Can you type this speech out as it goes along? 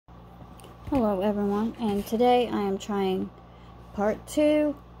Hello everyone, and today I am trying part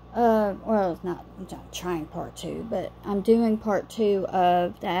 2 of, well, I'm not trying part 2, but I'm doing part 2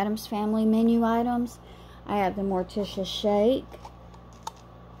 of the Addams Family menu items. I have the Morticia Shake.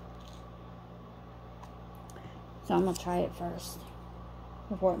 So I'm going to try it first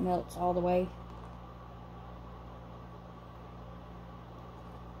before it melts all the way.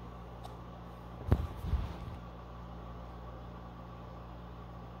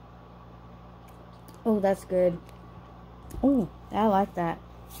 Oh, that's good. Oh, I like that.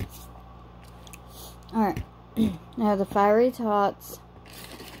 Alright. Now the Fiery Tots.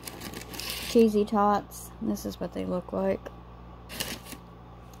 Cheesy Tots. This is what they look like.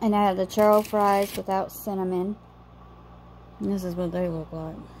 And I have the churro fries without cinnamon. And this is what they look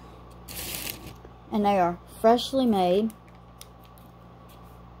like. And they are freshly made.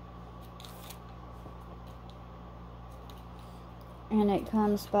 And it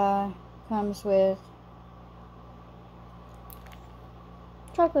comes with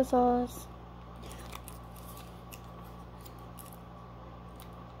chocolate sauce.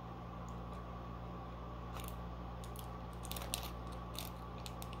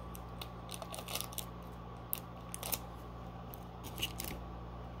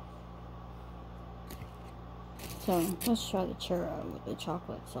 So let's try the churro with the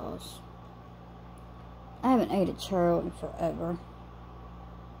chocolate sauce. I haven't ate a churro in forever.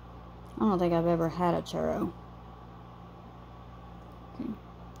 I don't think I've ever had a churro. Okay.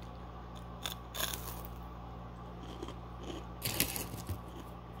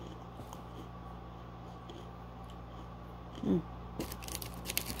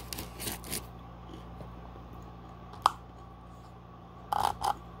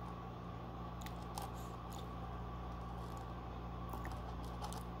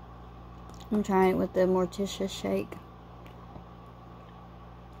 I'm trying it with the Morticia Shake.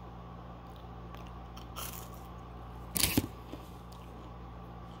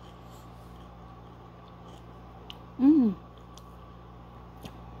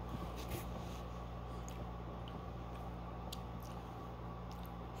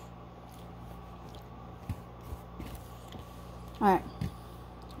 Alright,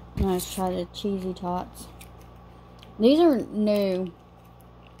 let's try the Cheesy Tots. These are new.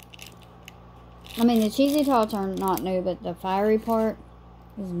 I mean, the Cheesy Tots are not new, but the fiery part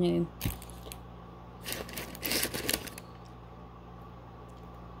is new.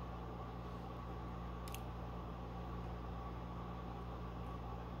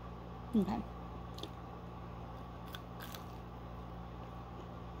 Okay.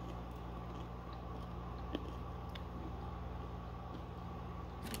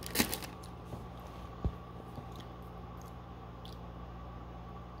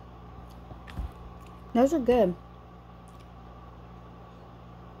 Those are good.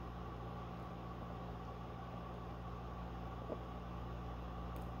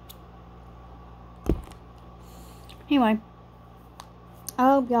 Anyway, I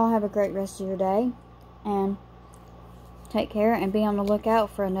hope y'all have a great rest of your day, and take care and be on the lookout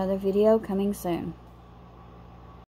for another video coming soon.